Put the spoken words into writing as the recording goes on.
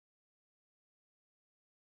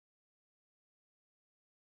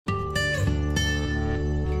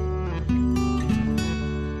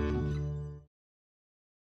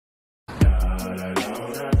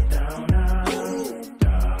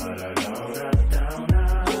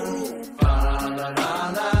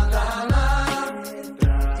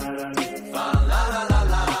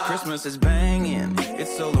Christmas is banging,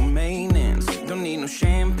 it's solo maintenance. Don't need no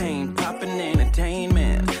champagne, popping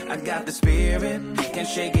entertainment. I got the spirit, can't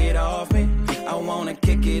shake it off me. I wanna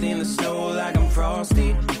kick it in the snow like I'm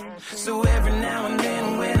Frosty. So every now and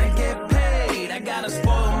then when I get paid, I gotta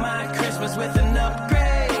spoil my Christmas with an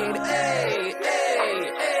upgrade. Hey,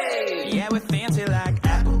 hey, hey. Yeah, we're fancy like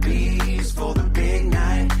Applebee's for the big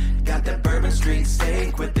night. Got that Bourbon Street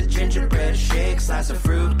steak with the gingerbread shake. Slice of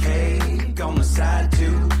fruit cake on the side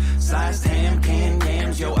too. Sliced ham, canned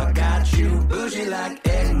yams, yo, I got you. Bougie like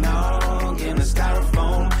eggnog in the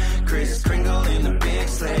styrofoam. Kris Kringle in the big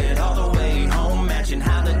sled all the way home. Matching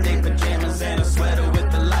holiday pajamas and a sweater with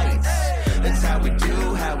the lights. That's how we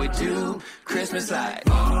do Christmas like.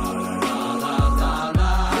 Christmas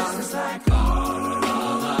like.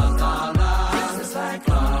 Christmas like.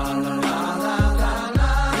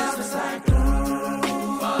 Christmas like.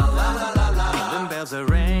 Them bells are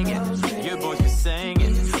ringing, your boys be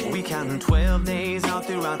singing. We counting 12 days all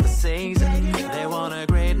throughout the season. They want a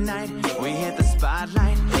great night, we hit the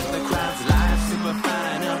spotlight. The crowd's live, super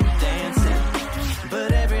fine up dancing.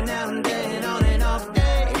 But every now and then, on an off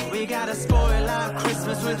day, we gotta spoil our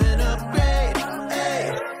Christmas with an upgrade.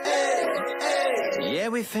 Hey, hey, hey. Yeah,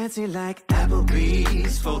 we fancy like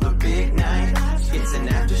Applebee's for the big night. It's an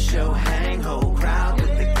after show hang, whole crowd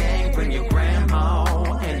with the gang. Bring your grandma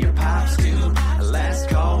and your pops too. Last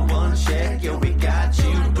call, one check, yo, we got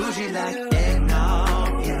you. Bougie like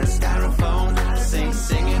eggnog in the styrofoam.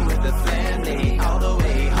 Singing with the family all the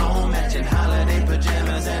way home. Matching holiday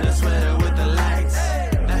pajamas and a sweater with the lights.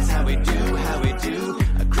 That's how we do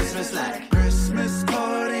a Christmas like. Christmas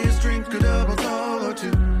parties, drink a double tall or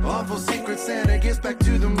two. Awful secret Santa gets back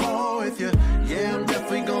to the mall with you. Yeah, I'm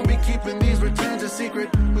definitely gonna be keeping these returns a secret.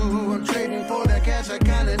 Ooh, I'm trading for that cash, I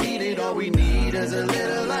kinda need it. All we need is a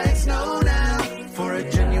little light snow now for a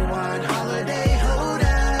genuine holiday hoedown.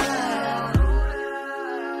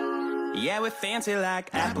 Yeah, we're fancy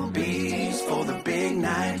like Applebee's for the big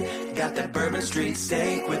night. Got that Bourbon Street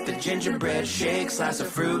steak with the gingerbread shake. Slice of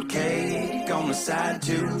fruit cake on the side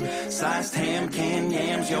too. Sliced ham, canned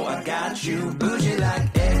yams, yo, I got you. Bougie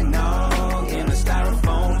like eggnog in the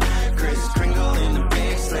styrofoam. Kris Kringle in the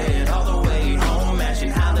big sled all the way home.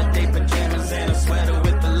 Matching holiday pajamas and a sweater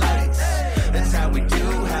with the lights. That's how we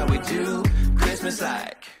do Christmas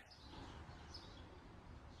like.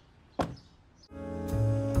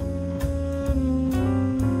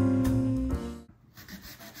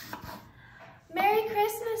 Merry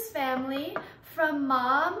Christmas, family, from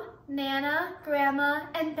Mom, Nana, Grandma,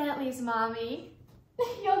 and Bentley's mommy.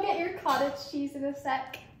 You'll get your cottage cheese in a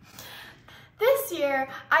sec. This year,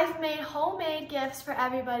 I've made homemade gifts for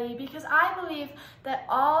everybody because I believe that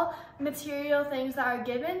all material things that are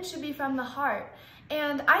given should be from the heart.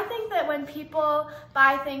 And I think that when people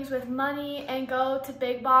buy things with money and go to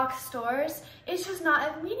big box stores, it's just not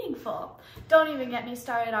as meaningful. Don't even get me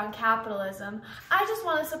started on capitalism. I just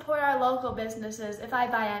want to support our local businesses if I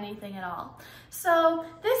buy anything at all. So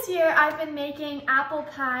this year I've been making apple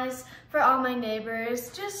pies for all my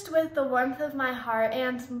neighbors, just with the warmth of my heart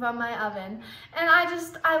and from my oven. And I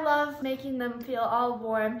love making them feel all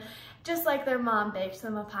warm, just like their mom baked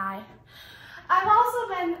them a pie. I've also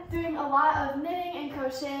been doing a lot of knitting and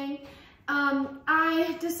crocheting.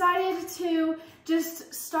 I decided to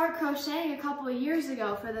just start crocheting a couple of years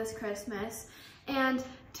ago for this Christmas and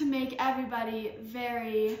to make everybody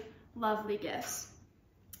very lovely gifts.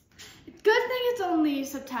 Good thing it's only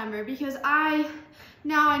September because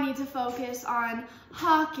now I need to focus on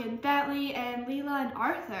Huck and Bentley and Leela and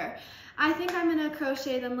Arthur. I think I'm gonna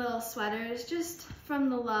crochet them little sweaters just from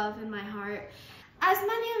the love in my heart. As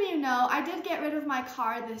many of you know, I did get rid of my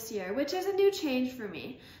car this year, which is a new change for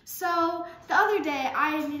me. So the other day,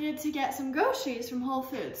 I needed to get some groceries from Whole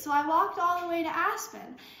Foods. So I walked all the way to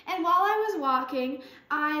Aspen. And while I was walking,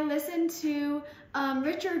 I listened to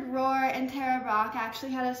Richard Rohr and Tara Brock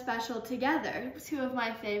actually had a special together, two of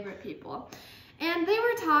my favorite people. And they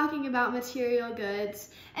were talking about material goods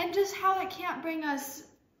and just how it can't bring us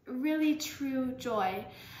really true joy.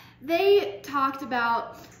 They talked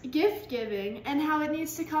about gift giving and how it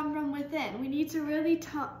needs to come from within. We need to really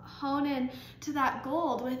hone in to that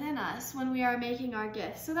gold within us when we are making our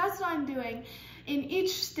gifts. So that's what I'm doing. In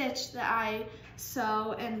each stitch that I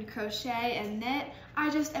sew and crochet and knit,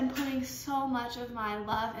 I just am putting so much of my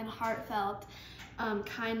love and heartfelt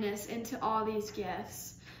kindness into all these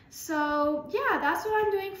gifts. So yeah, that's what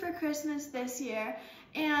I'm doing for Christmas this year.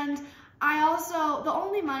 And The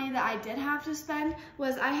only money that I did have to spend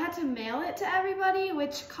was I had to mail it to everybody,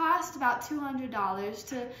 which cost about $200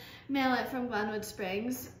 to mail it from Glenwood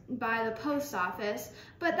Springs by the post office.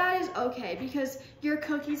 But that is okay because your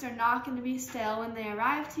cookies are not going to be stale when they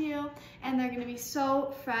arrive to you, and they're going to be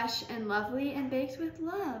so fresh and lovely and baked with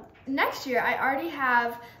love. Next year, I already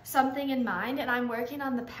have something in mind, and I'm working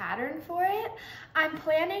on the pattern for it. I'm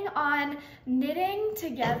planning on knitting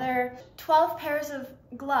together 12 pairs of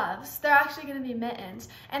gloves. They're actually going to be mittens,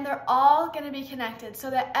 and they're all going to be connected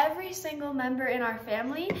so that every single member in our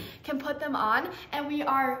family can put them on, and we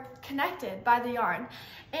are connected by the yarn.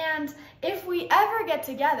 And if we ever get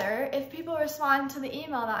together, if people respond to the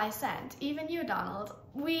email that I sent, even you, Donald,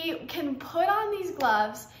 we can put on these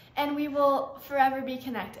gloves and we will forever be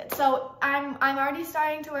connected. So I'm already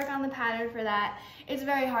starting to work on the pattern for that. It's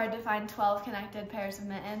very hard to find 12 connected pairs of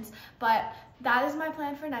mittens, but that is my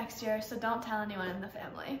plan for next year, so don't tell anyone in the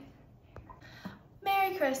family.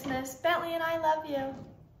 Merry Christmas. Bentley and I love you.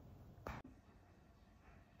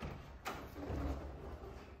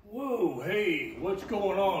 Whoa, hey, what's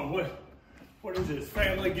going on? What is this,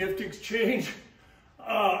 family gift exchange?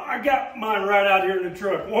 I got mine right out here in the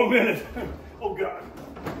truck. 1 minute. Oh, God.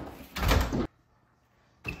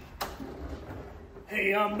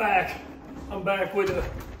 Hey, I'm back. I'm back with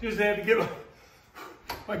just had to get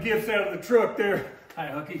my gifts out of the truck there. Hi,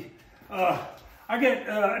 Hucky. I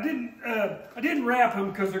didn't wrap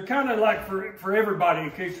them because they're kind of like for everybody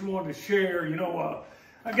in case you wanted to share. You know,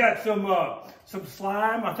 I got some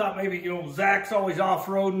slime. I thought maybe, you know, Zach's always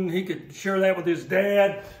off-roading. He could share that with his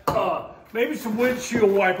dad. Maybe some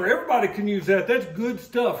windshield wiper. Everybody can use that. That's good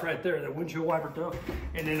stuff right there, that windshield wiper stuff.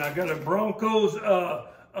 And then I got a Broncos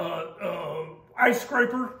ice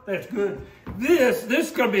scraper. That's good. This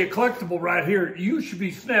is going to be a collectible right here. You should be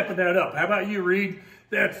snapping that up. How about you, Reed?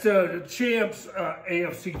 That's the Champs,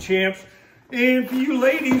 AFC Champs. And for you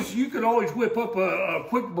ladies, you can always whip up a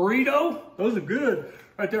quick burrito. Those are good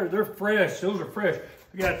right there. They're fresh. Those are fresh.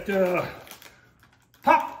 I got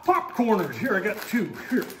popcorners. Here, I got two.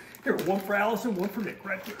 Here, one for Allison, one for Nick.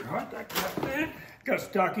 Right there. All right, I got that. Got a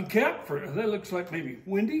stocking cap for that. Looks like maybe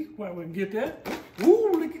Wendy. Well, we can get that.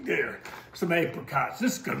 Ooh, look at there. Some apricots.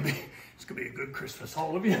 This is gonna be a good Christmas,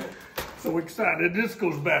 all of you. So excited. This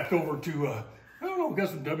goes back over to I don't know, got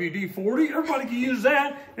some WD-40. Everybody can use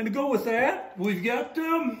that. And to go with that, we've got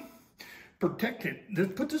protect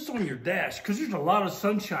it. Put this on your dash because there's a lot of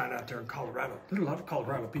sunshine out there in Colorado. There's a lot of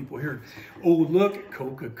Colorado people here. Oh, look at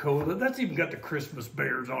Coca-Cola. That's even got the Christmas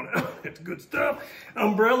bears on it. It's good stuff.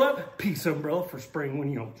 Umbrella, peace umbrella for spring when,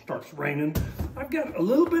 you know, it starts raining. I've got a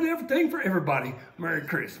little bit of everything for everybody. Merry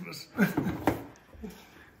Christmas.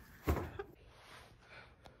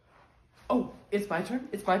 Oh, it's my turn?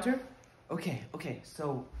 It's my turn? Okay,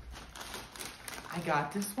 so I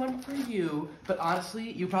got this one for you, but honestly,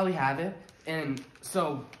 you probably have it, and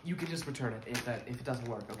so you can just return it if it doesn't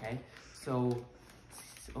work, okay? So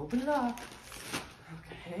open it up.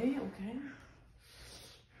 Okay.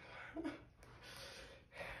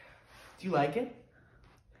 Do you like it?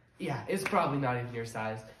 Yeah, it's probably not even your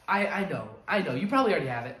size. I know. You probably already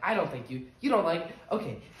have it. I don't think you don't like it.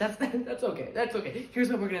 Okay, that's okay. Here's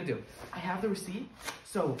what we're gonna do. I have the receipt,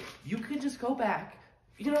 so you could just go back.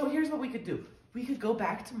 You know, here's what we could do. We could go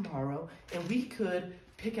back tomorrow and we could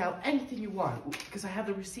pick out anything you want because I have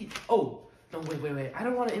the receipt. Oh, no, wait. I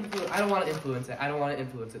don't want to influence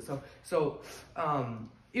it. So,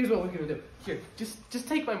 here's what we're gonna do. Here, just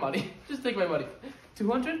take my money. Just take my money.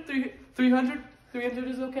 200, 300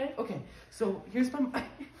 is okay? Okay, so here's my money.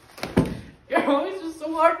 You're always just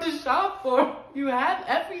so hard to shop for. You have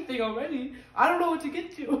everything already. I don't know what to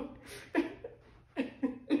get you.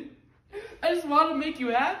 I just want to make you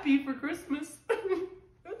happy for Christmas.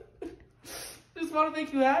 Just want to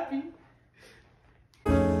make you happy.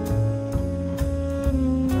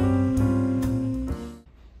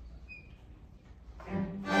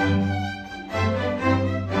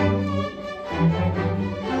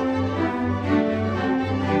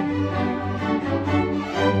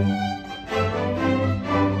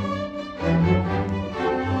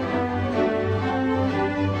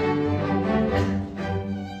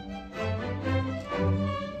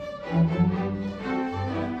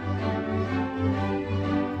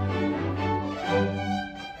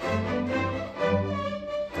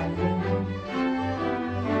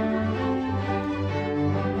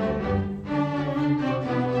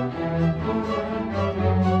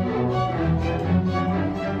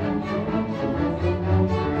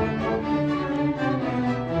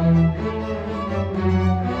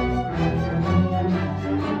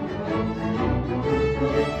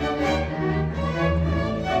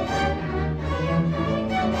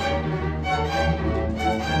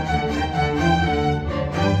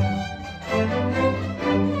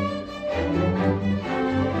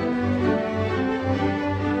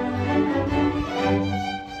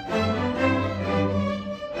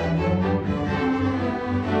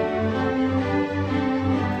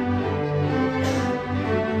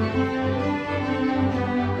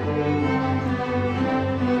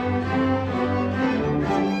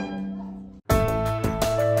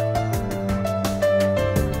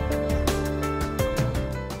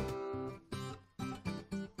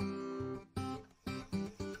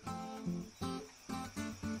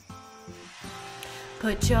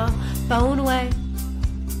 Put your phone away.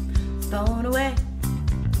 Phone away.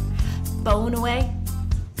 Phone away.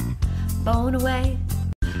 Phone away.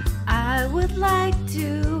 I would like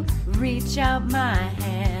to reach out my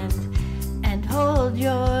hand and hold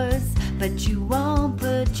yours, but you won't.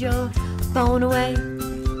 Put your phone away.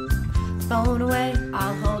 Phone away.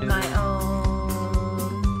 I'll hold my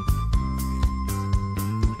own.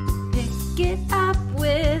 Pick it up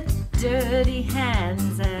with dirty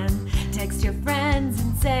hands and text your friends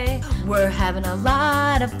and say, we're having a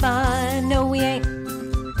lot of fun. No, we ain't.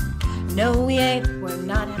 No, we ain't. We're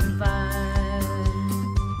not having fun.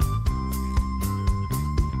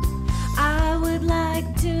 I would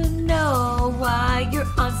like to know why you're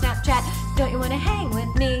on Snapchat. Don't you want to hang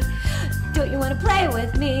with me? Don't you want to play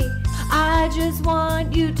with me? I just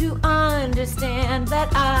want you to understand that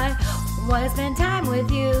I want to spend time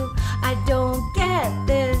with you. I don't get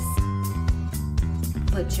this.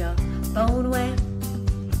 Put your phone away.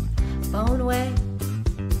 Phone away.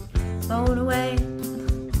 Phone away.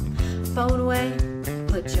 Phone away.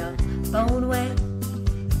 Put your phone away.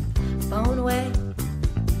 Phone away.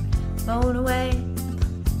 Phone away.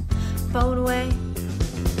 Phone away.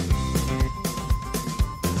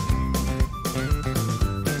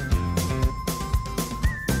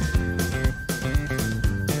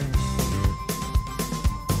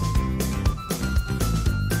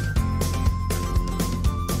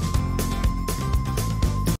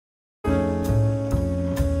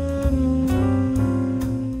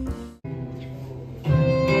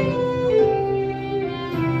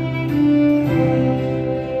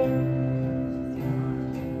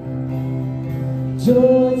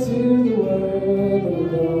 Joy to the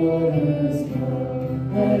world, the Lord has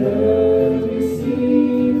come. Let earth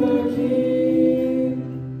receive our King.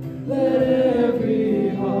 Let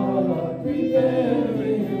every heart prepare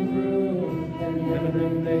Him room. And heaven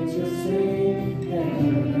and nature sing, and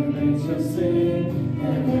heaven and nature sing,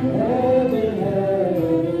 and heaven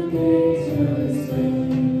and nature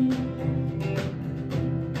sing.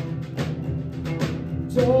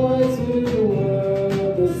 Joy to the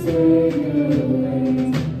world, the Savior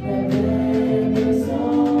reigns. And then the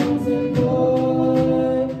songs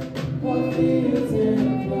employ, what fields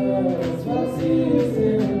and floods, what seas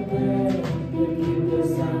and plains. We keep the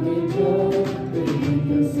sounding joy, we keep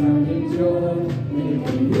the sounding joy. We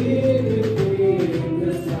keep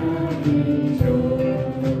the sounding joy.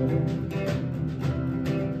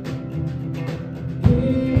 He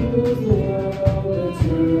rules the world with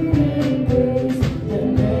truth and grace, and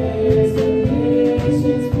makes the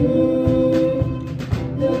nations prove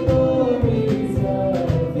the glories of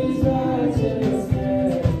His righteousness,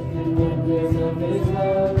 and wonders of His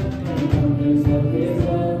love, and wonders of His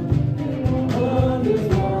love, and wonders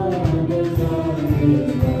of His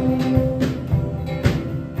love.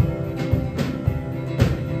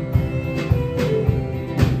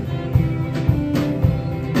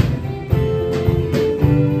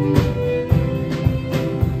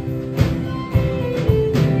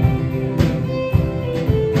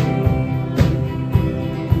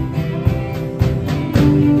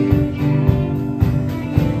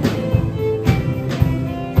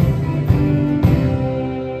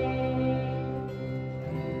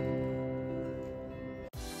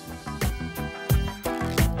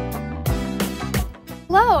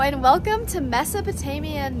 Hello and welcome to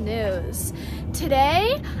Mesopotamian News.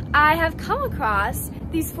 Today I have come across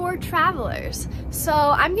these 4 travelers, so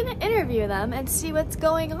I'm gonna interview them and see what's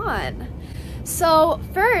going on. So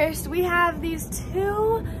first we have these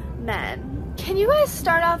 2 men. Can you guys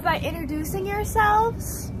start off by introducing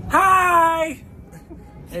yourselves? Hi!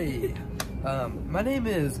 Hey, my name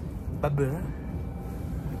is Babura.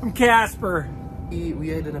 I'm Casper.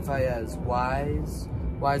 We identify as wise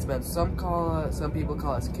men. Some people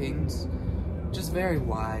call us kings. Just very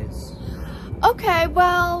wise. Okay,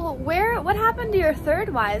 well, what happened to your 3rd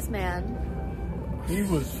wise man? He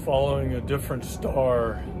was following a different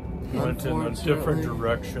star. He went in a different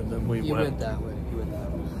direction than we He went. went that way. He went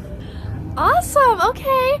that way. Awesome,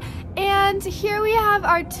 okay. And here we have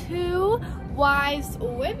our 2 wise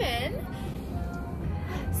women.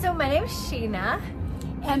 So my name's Sheena.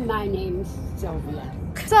 And my name's Sylvia.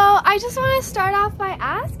 So I just want to start off by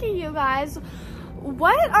asking you guys,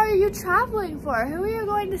 what are you traveling for? Who are you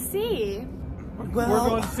going to see? We're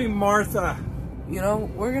going to see Martha. You know,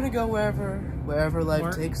 we're gonna go wherever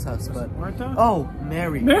life takes us. But Martha? oh,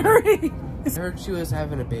 Mary. Mary! I heard she was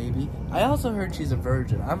having a baby. I also heard she's a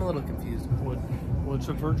virgin. I'm a little confused. What's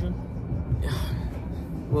a virgin?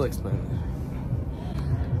 We'll explain it.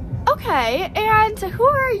 Okay, and who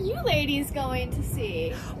are you ladies going to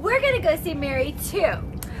see? We're gonna go see Mary too.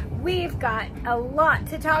 we've got a lot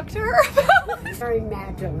to talk to her about. Very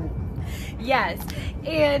Magdalene. Yes,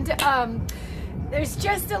 and there's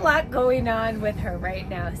just a lot going on with her right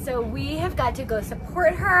now. So we have got to go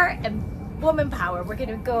support her and woman power. We're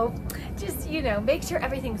gonna go just, you know, make sure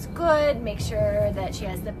everything's good, make sure that she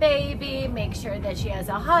has the baby, make sure that she has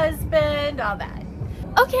a husband, all that.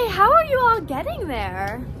 Okay, how are you all getting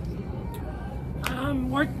there?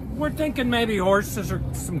 We're thinking maybe horses or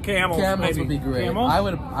some camels. Camels maybe. would be great. Camels?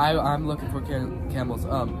 I'm looking for camels.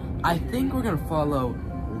 I think we're gonna follow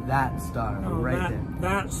that star right there.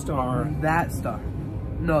 That star. That star.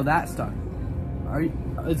 No, that star.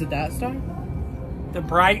 Is it that star? The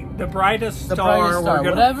brightest The brightest star. We're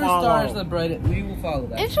gonna Whatever follow. star is the brightest, we will follow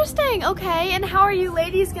that. Interesting, okay. And how are you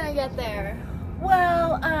ladies gonna get there?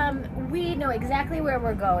 Well, we know exactly where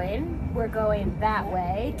we're going. We're going that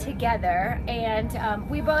way together, and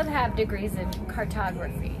we both have degrees in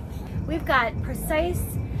cartography. We've got precise,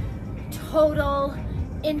 total,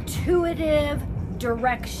 intuitive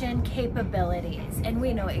direction capabilities, and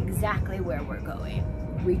we know exactly where we're going.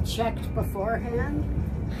 We checked beforehand.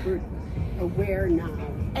 We're aware now.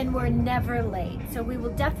 And we're never late, so we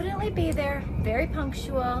will definitely be there, very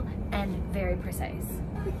punctual and very precise.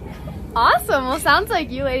 Awesome, well sounds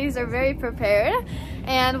like you ladies are very prepared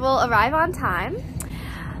and will arrive on time.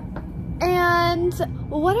 And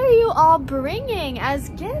what are you all bringing as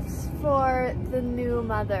gifts for the new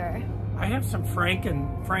mother? I have some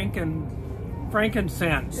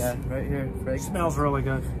frankincense. Yeah, right here. It smells really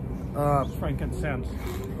good. Frankincense.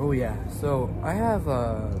 Oh yeah. So I have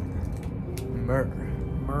myrrh.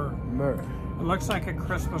 Myrrh. It looks like a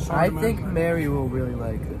Christmas I ornament. think Mary will really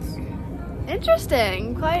like this.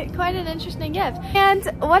 Interesting, quite an interesting gift. And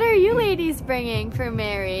what are you ladies bringing for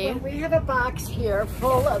Mary? We have a box here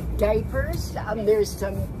full of diapers. There's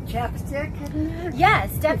some chapstick in there.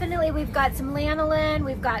 Yes, definitely. We've got some lanolin,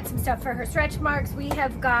 we've got some stuff for her stretch marks, we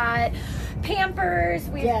have got Pampers,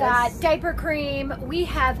 we've got diaper cream. We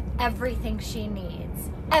have everything she needs.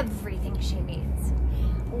 Everything she needs.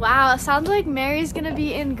 Wow, sounds like Mary's gonna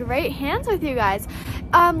be in great hands with you guys.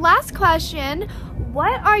 Last question,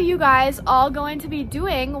 what are you guys all going to be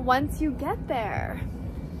doing once you get there?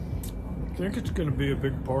 I think it's going to be a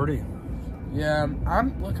big party. Yeah,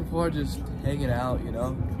 I'm looking forward to just hanging out, you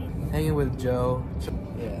know? Hanging with Joe.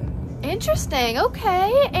 Yeah. Interesting,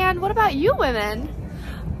 okay. And what about you women?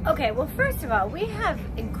 Okay, well, first of all, we have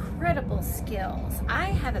incredible skills. I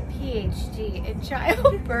have a PhD in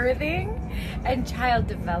childbirthing and child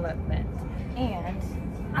development, and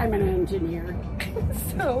I'm an engineer.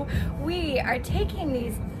 so we are taking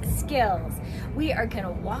these skills. We are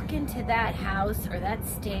gonna walk into that house or that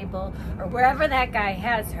stable or wherever that guy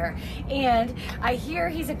has her, and I hear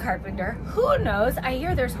he's a carpenter. Who knows? I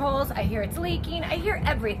hear there's holes, I hear it's leaking, I hear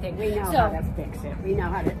everything. We know how to fix it. We know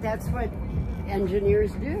how to, that's what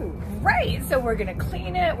engineers do. Right, so we're gonna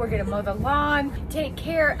clean it, we're gonna mow the lawn, take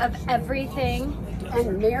care of everything.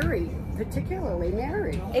 And Mary, particularly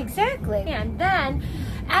Mary. Exactly. And then,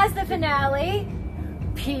 as the finale,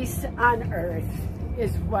 Peace on earth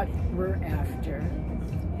is what we're after.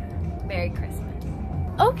 Merry Christmas.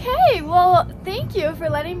 Okay, well, thank you for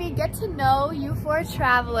letting me get to know you four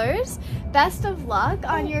travelers. Best of luck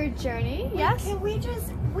on your journey. Yes? Can we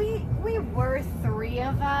just, we were three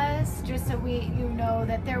of us, just so you know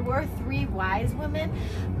that there were three wise women,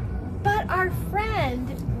 but our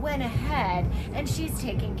friend went ahead and she's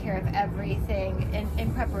taking care of everything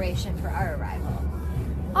in preparation for our arrival.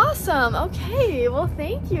 Awesome. Okay, well,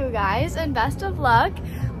 thank you guys and best of luck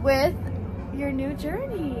with your new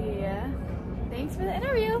journey. Thanks for the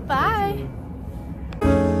interview. Bye.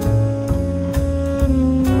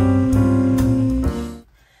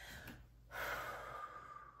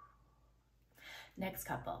 Next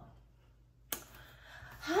couple.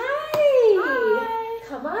 Hi.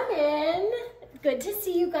 Come on in. Good to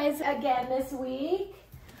see you guys again this week.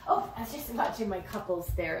 Oh, I was just watching my couples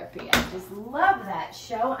therapy. I just love that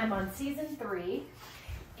show. I'm on season 3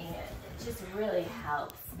 and it just really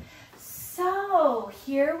helps. So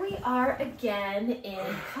here we are again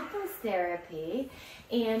in couples therapy,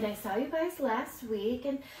 and I saw you guys last week,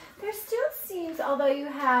 and there still seems, although you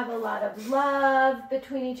have a lot of love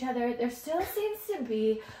between each other, there still seems to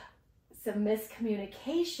be some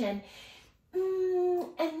miscommunication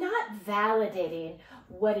and not validating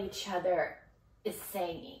what each other is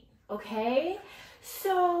saying, okay?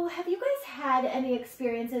 So have you guys had any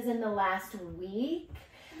experiences in the last week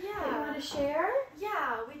that you want to share?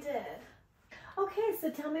 Yeah, we did. Okay, so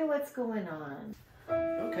tell me what's going on.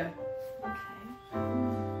 Okay. Okay.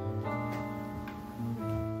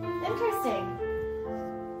 Interesting.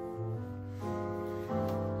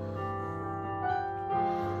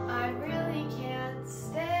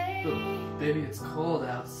 Baby, it's cold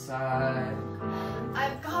outside.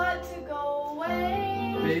 I've got to go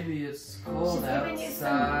away. Baby, it's cold She's giving you some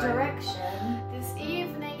outside. direction. This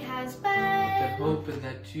evening has Been been hoping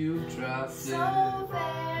that you dropped so in.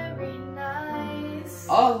 very nice.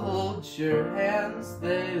 I'll hold your hands,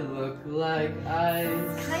 they look like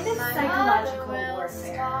ice. Kind of My psychological mother will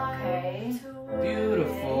warfare, start okay? to worry.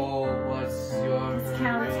 Beautiful, what's your It's My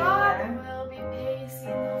counting. hurry? father will be pacing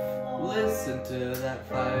the floor. Listen to that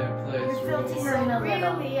fireplace You're roar. filtering a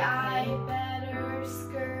little. Really, I better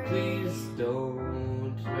scurry. Please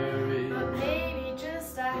don't hurry. But maybe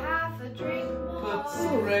just a half a drink more. Put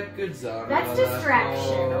some records on. That's while I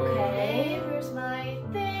distraction, pour. okay? Neighbors might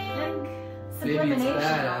think, Baby, it's Sublimination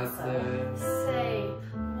bad out also. there. say,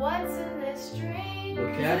 what's in this drink? Look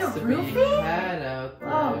it at a the big roofie? hat out there.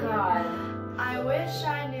 Oh god. I wish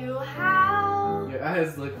I knew how Your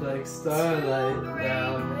eyes look like to starlight break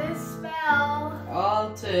now. this spell.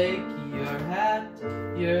 I'll take your hat,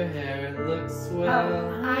 your hair looks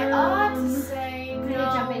swell. I ought to say I'm no,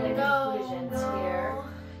 gonna jump into no, conclusions no. here.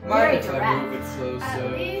 Mind very if I direct. move it At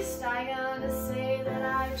closer? least I gotta say that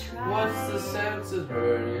I tried. What's the sense of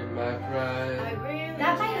hurting my I pride? really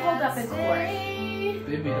That might hold up in can't court. stay.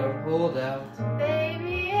 Baby, don't hold out.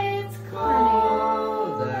 Baby, it's Cold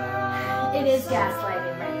cold out. It is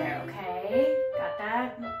gaslighting right there, okay? Got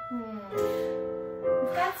that?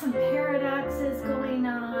 We've got some paradoxes going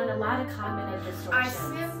on, a lot of cognitive I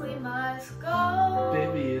distortions. simply must go.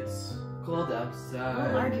 Baby, it's cold A little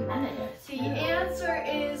outside. argumentative. The answer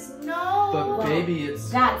is no. But baby, it's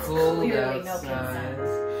That's cold clearly no outside.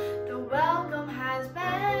 consent. The welcome has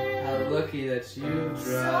been How lucky that you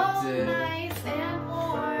so dropped in. nice and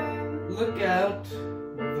warm. Look out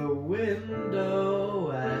the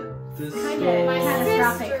window at the Kind of My storm.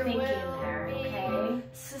 catastrophic sister thinking will there, be okay?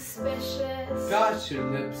 suspicious. Gosh, your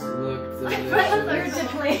lips look You're delicious.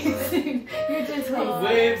 displacing. You're displacing.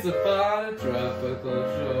 Waves upon a tropical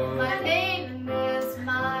shore. My maiden is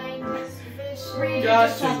mine is vicious. Read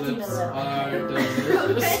Gosh, your deflecting a lips little. are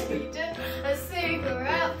delicious. Maybe just a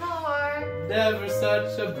cigarette more. Never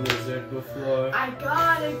such a blizzard before. I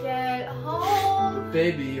gotta get home.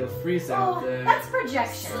 Baby, you'll freeze out Oh, there. that's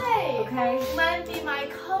projection. Say, Okay? lend me my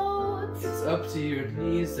coat. It's up to your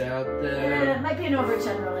knees out It there. might be an You've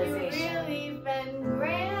overgeneralization. really been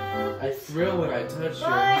grand. I thrill when I touch your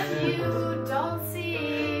But hand. you don't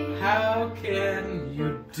see. How can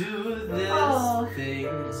you do this Oh. thing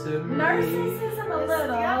to me? Narcissism a It's little.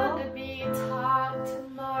 gotta be talked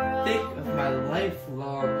tomorrow. Think of my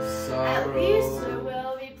lifelong At least there sorrow.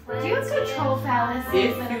 will be plenty. Do you have control of fallacies time.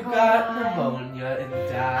 If that are you going got on? pneumonia and I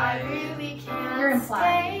died, really can't You're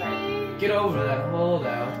implying, stay. get over that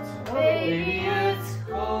holdout. Baby, it's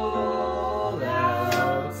cold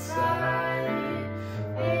outside.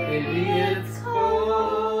 Baby, it's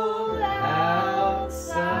cold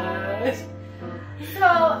outside. So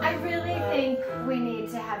I really think we need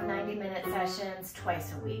to have 90-minute sessions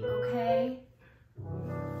twice a week, okay?